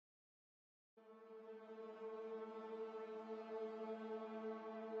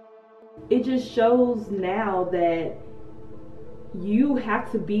it just shows now that you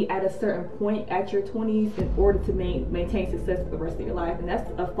have to be at a certain point at your 20s in order to maintain success for the rest of your life, and that's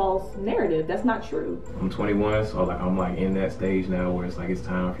a false narrative. That's not true. I'm 21, so like I'm like in that stage now where it's like it's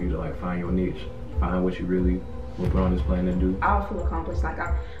time for you to like find your niche, find what you really were put on this planet to do. I'll feel accomplished, like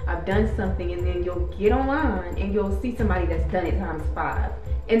I've done something, and then you'll get online and you'll see somebody that's done it times 5,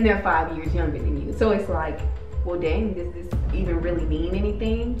 and they're 5 years younger than you. So it's like, well, dang, does this even really mean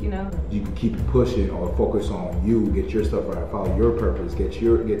anything, you know? You can keep pushing or focus on you, get your stuff right, follow your purpose, get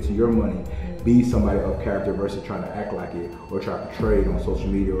to your money, be somebody of character versus trying to act like it or try to trade on social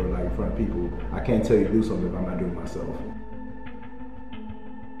media or like in front of people. I can't tell you to do something if I'm not doing it myself.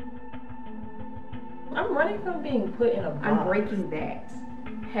 I'm running from being put in a box. I'm breaking that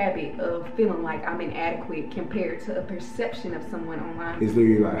habit of feeling like I'm inadequate compared to a perception of someone online. It's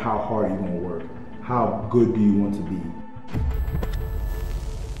literally like, how hard are you gonna work? How good do you want to be?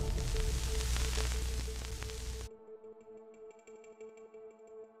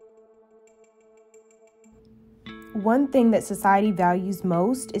 One thing that society values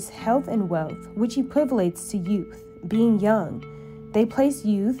most is health and wealth, which equates to youth, being young. They place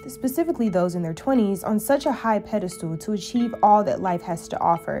youth, specifically those in their 20s, on such a high pedestal to achieve all that life has to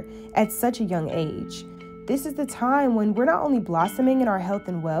offer at such a young age. This is the time when we're not only blossoming in our health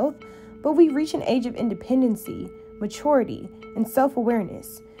and wealth, but we reach an age of independency, maturity, and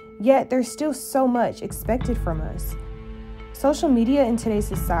self-awareness. Yet there's still so much expected from us. Social media in today's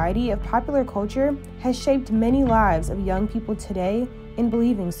society of popular culture has shaped many lives of young people today in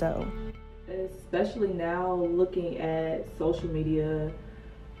believing so. Especially now, looking at social media,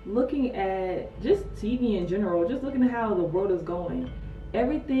 looking at just TV in general, just looking at how the world is going.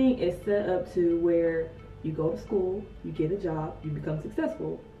 Everything is set up to where you go to school, you get a job, you become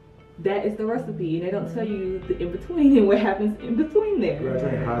successful. That is the recipe, and they don't tell you the in-between and what happens in between there.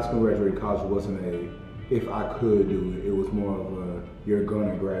 Graduating high school, graduating college wasn't if I could do it. It was more of a, you're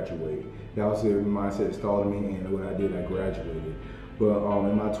gonna graduate. That was the mindset that started me, and when I did, I graduated. But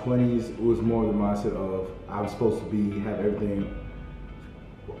in my 20s, it was more the mindset of I'm supposed to have everything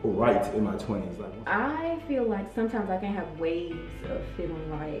right in my 20s. Like, I feel like sometimes I can have waves of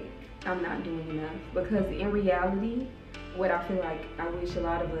feeling like I'm not doing enough, because in reality, what I feel like I wish a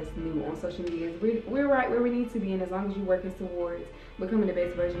lot of us knew on social media is we're right where we need to be, and as long as you're working towards becoming the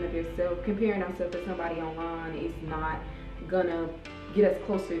best version of yourself, comparing ourselves to somebody online is not gonna get us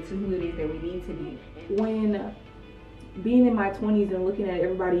closer to who it is that we need to be. When being in my 20s and looking at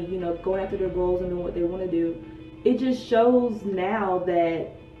everybody, you know, going after their goals and doing what they want to do, it just shows now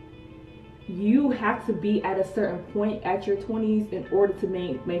that you have to be at a certain point at your 20s in order to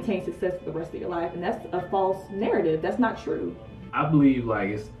maintain success for the rest of your life, and that's a false narrative. That's not true. I believe like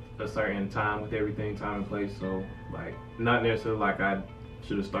it's a certain time with everything, time and place. So like not necessarily like I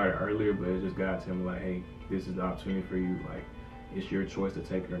should have started earlier, but it just God telling me like, hey, this is the opportunity for you. Like it's your choice to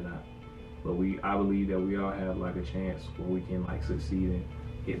take it or not. But I believe that we all have like a chance where we can like succeed and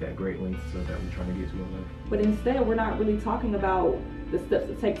hit that great length that we're trying to get to in life. But instead, we're not really talking about the steps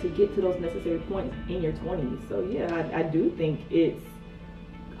it takes to get to those necessary points in your 20s. So yeah, I do think it's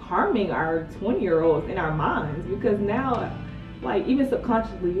harming our 20-year-olds in our minds, because now, like even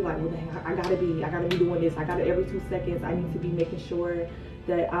subconsciously, you're like, well, dang, I gotta be doing this. I gotta every 2 seconds. I need to be making sure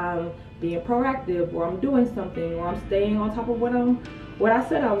that I'm being proactive, or I'm doing something, or I'm staying on top of what I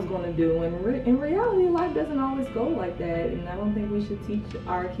said I was going to do. And in reality, life doesn't always go like that, and I don't think we should teach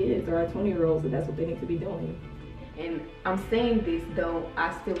our kids or our 20-year-olds that that's what they need to be doing. And I'm saying this though,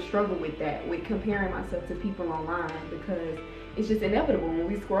 I still struggle with that, with comparing myself to people online, because it's just inevitable. When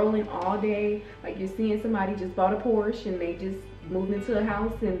we're scrolling all day, like you're seeing somebody just bought a Porsche and they just moved into a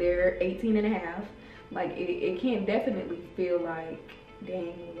house and they're 18 and a half. Like it can definitely feel like,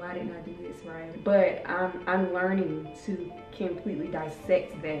 dang, why didn't I do this right? But I'm learning to completely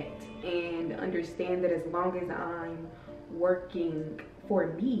dissect that and understand that as long as I'm working for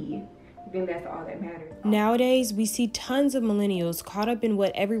me, then that's all that matters. Nowadays, we see tons of millennials caught up in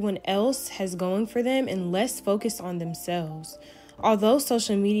what everyone else has going for them and less focused on themselves. Although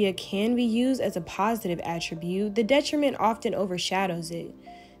social media can be used as a positive attribute, the detriment often overshadows it.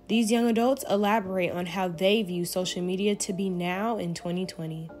 These young adults elaborate on how they view social media to be now in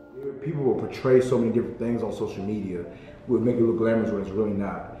 2020. People will portray so many different things on social media, would make it look glamorous when it's really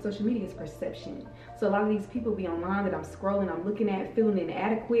not. Social media is perception. So a lot of these people be online that I'm scrolling, I'm looking at, feeling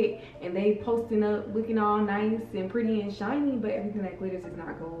inadequate, and they posting up looking all nice and pretty and shiny, but everything that glitters is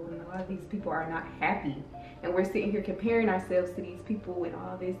not gold. And a lot of these people are not happy. And we're sitting here comparing ourselves to these people with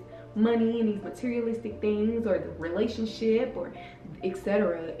all this money and these materialistic things, or the relationship, or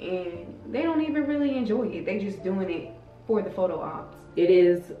etc. And they don't even really enjoy it. They just doing it for the photo ops? It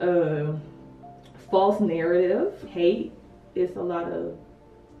is false narrative, hate. It's a lot of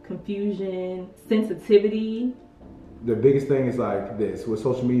confusion, sensitivity. The biggest thing is like this with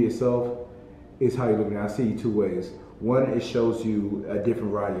social media itself is how you're looking at it. I see two ways. One, it shows you a different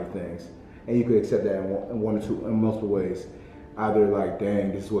variety of things, and you could accept that in multiple ways. Either like,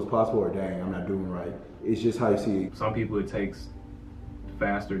 dang, this is what's possible, or dang, I'm not doing right. It's just how you see it. Some people it takes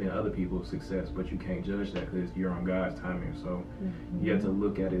faster than other people's success, but you can't judge that because you're on God's timing. So you have to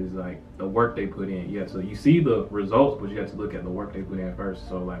look at it as like the work they put in. You see the results, but you have to look at the work they put in first.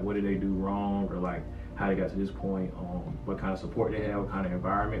 So like, what did they do wrong, or like how they got to this point, what kind of support they had, what kind of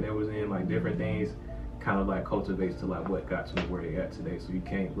environment they was in, like different things kind of like cultivates to like what got to where they at today. So you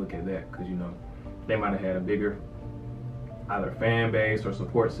can't look at that because, you know, they might have had a bigger either fan base or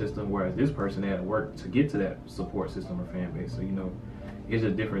support system, whereas this person had to work to get to that support system or fan base. So, you know, it's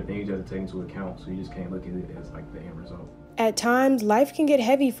just different things you have to take into account. So you just can't look at it as like the end result. At times, life can get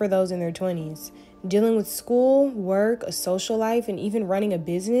heavy for those in their 20s. Dealing with school, work, a social life, and even running a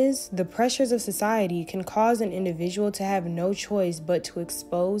business, the pressures of society can cause an individual to have no choice but to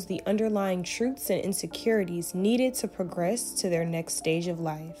expose the underlying truths and insecurities needed to progress to their next stage of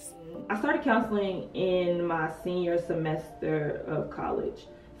life. I started counseling in my senior semester of college.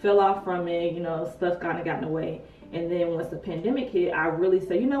 Fell off from it, you know, stuff kind of got in the way. And then once the pandemic hit, I really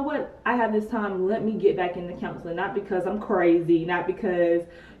said, you know what, I have this time, let me get back into counseling. Not because I'm crazy, not because,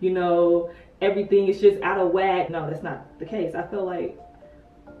 you know, everything is just out of whack. No, that's not the case. I feel like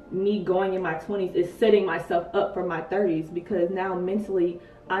me going in my 20s is setting myself up for my 30s, because now mentally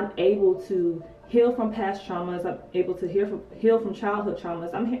I'm able to heal from past traumas. I'm able to heal from childhood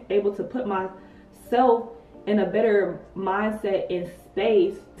traumas. I'm able to put myself in a better mindset and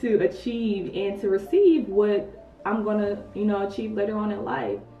space to achieve and to receive what I'm gonna, you know, achieve later on in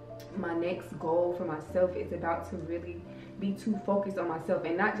life. My next goal for myself is about to really be too focused on myself,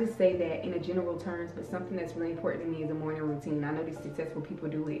 and not just say that in a general terms, but something that's really important to me is a morning routine. I know these successful people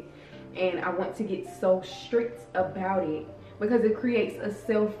do it, and I want to get so strict about it because it creates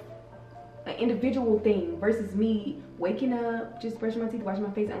an individual thing versus me waking up, just brushing my teeth, washing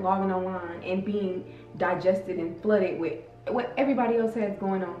my face, and logging online and being digested and flooded with what everybody else has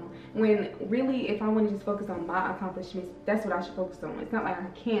going on. When really, if I want to just focus on my accomplishments, that's what I should focus on. It's not like I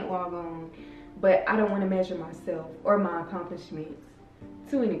can't log on, but I don't want to measure myself or my accomplishments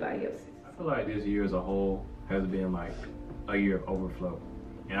to anybody else's. I feel like this year as a whole has been like a year of overflow.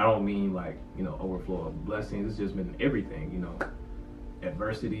 And I don't mean like, you know, overflow of blessings. It's just been everything, you know,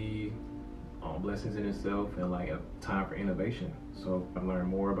 adversity, blessings in itself, and like a time for innovation. So I've learned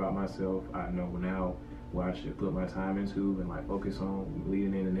more about myself. I know now what I should put my time into and like focus on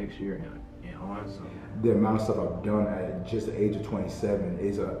leading into next year and on. So the amount of stuff I've done at just the age of 27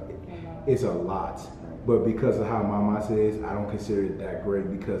 is a lot. But because of how my mindset is, I don't consider it that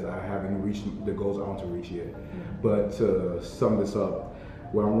great because I haven't reached the goals I want to reach yet. But to sum this up,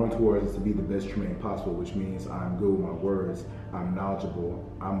 what I'm running towards is to be the best Tremaine possible, which means I'm good with my words, I'm knowledgeable,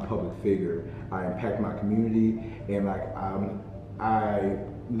 I'm a public figure, I impact my community, and like I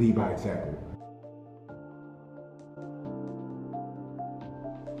lead by example.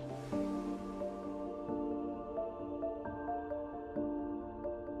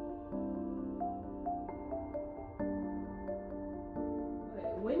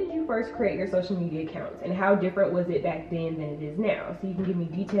 When did you first create your social media accounts, and how different was it back then than it is now? So you can give me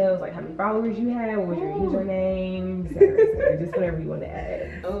details like how many followers you had, what was your username, etc. Just whatever you want to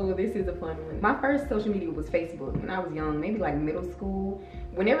add. Oh, this is a fun one. My first social media was Facebook when I was young, maybe like middle school.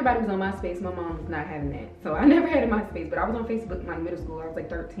 When everybody was on MySpace, my mom was not having that. So I never had a MySpace, but I was on Facebook in like middle school. I was like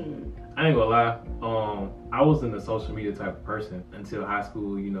 13. I ain't gonna lie, I wasn't a social media type of person until high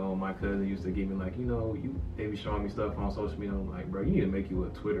school. You know, my cousin used to give me like, you know, they be showing me stuff on social media. I'm like, bro, you need to make you a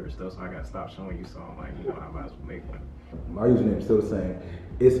Twitter and stuff, so I gotta stop showing you. So I'm like, you know, I might as well make one. My username is still the same.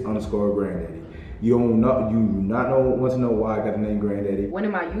 It's _granddaddy. You want to know why I got the name Granddaddy? One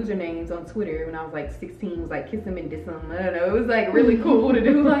of my usernames on Twitter when I was like 16 was like kiss him and diss him. I don't know. It was like really cool to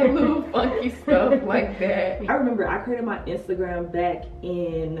do like little funky stuff like that. I remember I created my Instagram back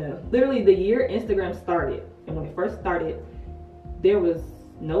in literally the year Instagram started. And when it first started, there was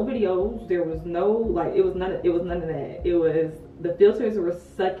no videos. There was no like it was none of that. It was the filters were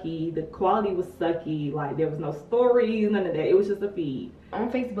sucky, the quality was sucky, like there was no stories, none of that. It was just a feed.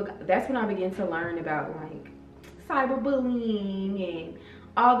 On Facebook, that's when I began to learn about like cyberbullying and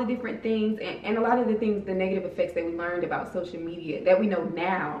all the different things and a lot of the things, the negative effects that we learned about social media that we know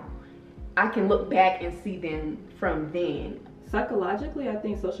now. I can look back and see them from then. Psychologically, I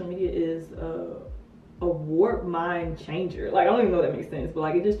think social media is a warped mind changer. Like, I don't even know if that makes sense, but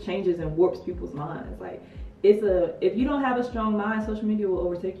like it just changes and warps people's minds. Like, if you don't have a strong mind, social media will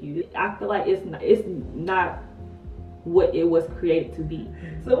overtake you. I feel like it's not what it was created to be.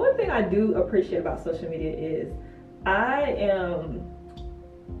 So one thing I do appreciate about social media is I am,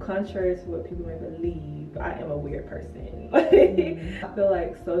 contrary to what people may believe, I am a weird person. I feel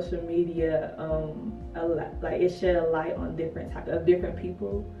like social media, like it shed a light on different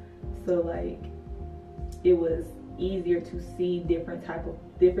people. So like it was easier to see different types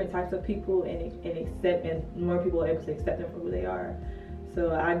of people and more people are able to accept them for who they are.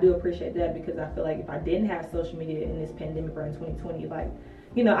 So I do appreciate that, because I feel like if I didn't have social media in this pandemic or in 2020, like,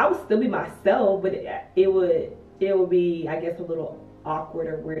 you know, I would still be myself, but it would be, I guess, a little awkward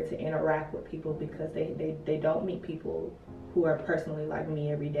or weird to interact with people, because they don't meet people who are personally like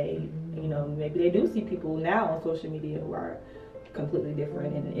me every day. You know, maybe they do see people now on social media who are completely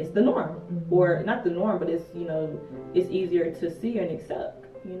different, and it's the norm, or not the norm, but it's, you know, it's easier to see and accept,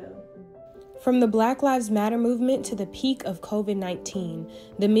 you know. From the Black Lives Matter movement to the peak of COVID-19,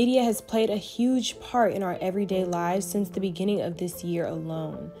 the media has played a huge part in our everyday lives since the beginning of this year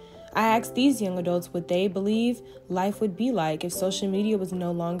alone. I asked these young adults what they believe life would be like if social media was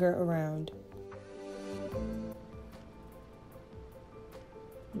no longer around.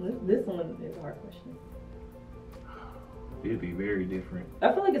 This one is a hard question. It'd be very different.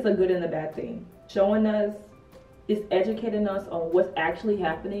 I feel like it's a good and a bad thing. It's educating us on what's actually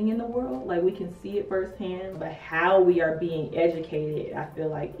happening in the world. Like, we can see it firsthand, but how we are being educated, I feel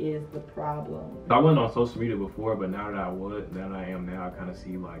like, is the problem. I wasn't on social media before, but now that I am now, I kind of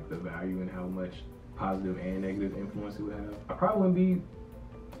see like the value in how much positive and negative influence it would have. I probably wouldn't be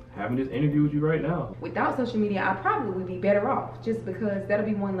having this interview with you right now. Without social media, I probably would be better off, just because that'll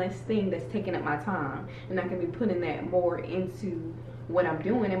be one less thing that's taking up my time, and I can be putting that more into what I'm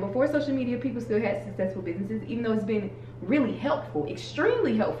doing. And before social media, people still had successful businesses, even though it's been really helpful,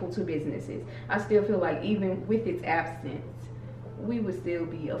 extremely helpful to businesses. I still feel like even with its absence, we would still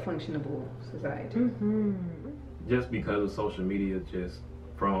be a functionable society. Just because of social media, just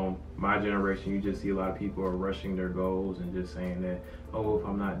from my generation, you just see a lot of people are rushing their goals and just saying that, oh, if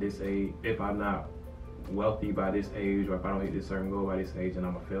I'm not this age, if I'm not wealthy by this age, or if I don't hit this certain goal by this age, then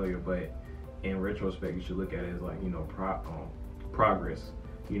I'm a failure. But in retrospect, you should look at it as like, you know, progress.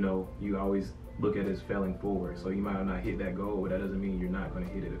 You know, you always look at it as failing forward. So you might not hit that goal, but that doesn't mean you're not going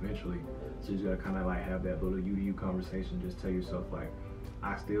to hit it eventually. So you just got to kind of like have that little you to you conversation. Just tell yourself like,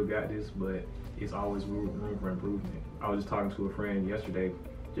 I still got this, but it's always room for improvement. I was just talking to a friend yesterday,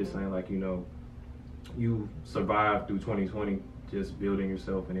 just saying like, you know, you survived through 2020, just building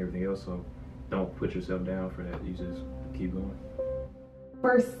yourself and everything else. So don't put yourself down for that. You just keep going.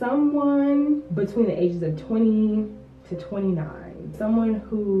 For someone between the ages of 20 to 29, someone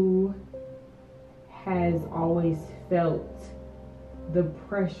who has always felt the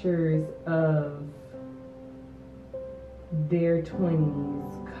pressures of their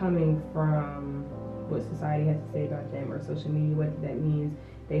 20s coming from what society has to say about them, or social media, what that means.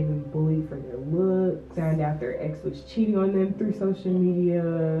 They've been bullied for their looks, found out their ex was cheating on them through social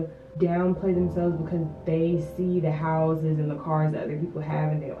media, downplay themselves because they see the houses and the cars that other people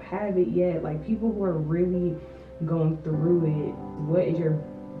have and they don't have it yet. Like, people who are really going through it, what is your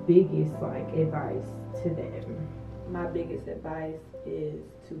biggest advice to them? My biggest advice is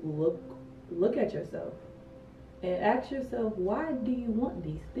to look at yourself and ask yourself, why do you want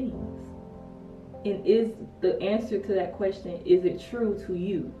these things? And is the answer to that question, is it true to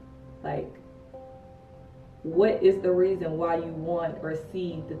you? Like, what is the reason why you want or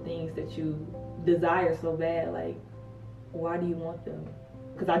see the things that you desire so bad? Like, why do you want them?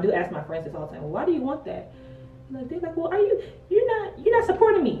 Because I do ask my friends this all the time, well, why do you want that? Like, they're like, well, you're not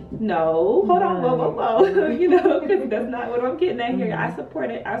supporting me. No, hold on, whoa. You know, because that's not what I'm getting at here. I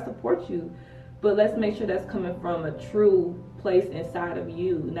support you. But let's make sure that's coming from a true place inside of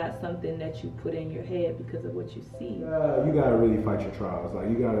you, not something that you put in your head because of what you see. You gotta really fight your trials. Like,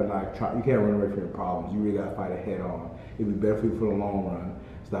 you gotta try. You can't run away from your problems. You really gotta fight it head on. It'll be better for you for the long run.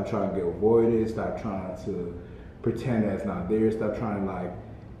 Stop trying to avoid it. Stop trying to pretend that it's not there. Stop trying to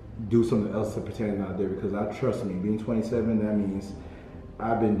do something else to pretend it's not there. Because trust me, being 27, that means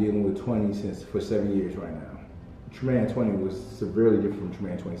I've been dealing with 20 for 7 years right now. Tremaine at 20 was severely different from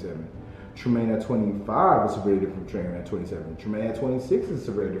Tremaine at 27. Tremaine at 25 is severely different from Tremaine at 27. Tremaine at 26 is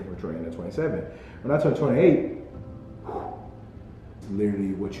severely different from Tremaine at 27. When I turn 28, it's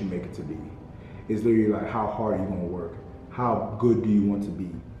literally what you make it to be. It's literally like, how hard are you going to work? How good do you want to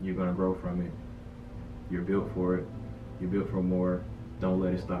be? You're going to grow from it. You're built for it. You're built for more. Don't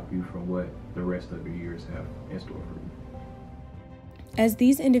let it stop you from what the rest of your years have in store for you. As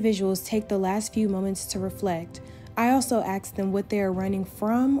these individuals take the last few moments to reflect, I also asked them what they are running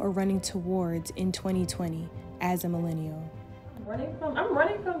from or running towards in 2020 as a millennial. I'm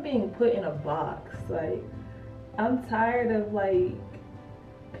running from being put in a box. Like, I'm tired of like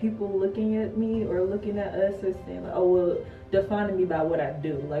people looking at me or looking at us or saying like, oh, well, defining me by what I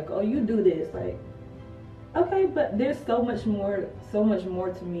do. Like, oh, you do this. Like, okay, but there's so much more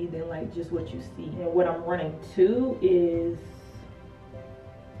to me than like just what you see. And what I'm running to is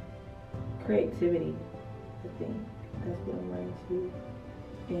creativity. I think that's what I'm running to,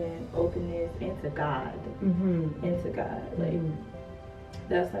 and openness, and to God, and to God. Like,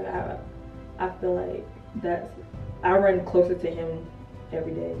 that's like I feel like I run closer to Him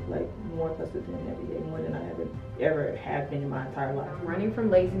every day, like more closer to Him every day, more than I ever have been in my entire life. I'm running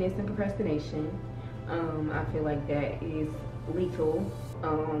from laziness and procrastination. I feel like that is lethal,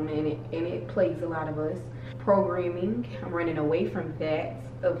 and it plagues a lot of us. Programming, I'm running away from that,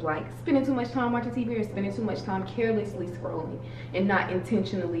 of like spending too much time watching TV or spending too much time carelessly scrolling and not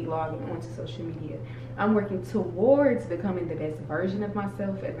intentionally logging onto social media. I'm working towards becoming the best version of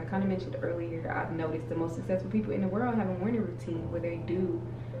myself. As I kind of mentioned earlier, I've noticed the most successful people in the world have a morning routine where they do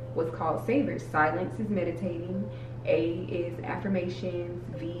what's called savers. Silence is meditating, A is affirmations,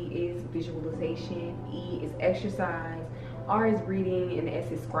 V is visualization, E is exercise, R is reading, and S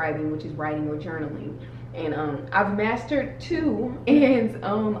is scribing, which is writing or journaling. And I've mastered 2, and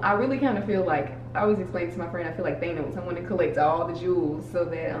I really kind of feel like, I was explaining to my friend, I feel like Thanos. I want to collect all the jewels so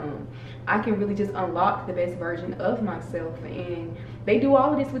that I can really just unlock the best version of myself. And they do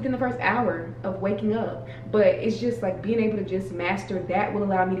all of this within the first hour of waking up, but it's just like being able to just master that will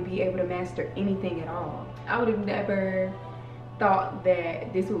allow me to be able to master anything at all. I would have never thought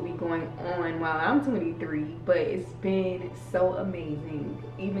that this would be going on while I'm 23, but it's been so amazing.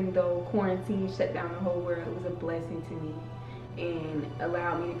 Even though quarantine shut down the whole world, it was a blessing to me and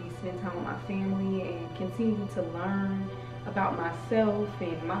allowed me to be spending time with my family and continue to learn about myself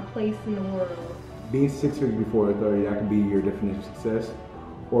and my place in the world. Being 6 figures before 30, that could be your definition of success,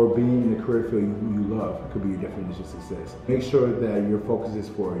 or being in the career field you love could be your definition of success. Make sure that your focus is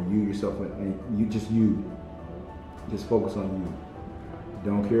for you, yourself, and you. Just focus on you.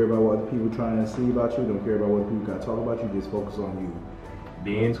 Don't care about what other people are trying to see about you. Don't care about what people got to talk about you. Just focus on you.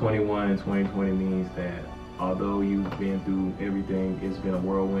 Being 21 in 2020 means that although you've been through everything, it's been a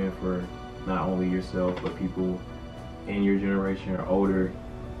whirlwind for not only yourself, but people in your generation or older.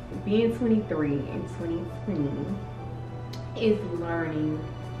 Being 23 in 2020 is learning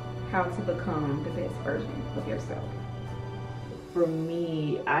how to become the best version of yourself. For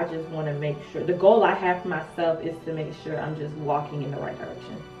me, I just want to make sure, the goal I have for myself is to make sure I'm just walking in the right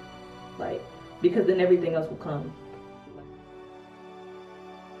direction. Like, because then everything else will come.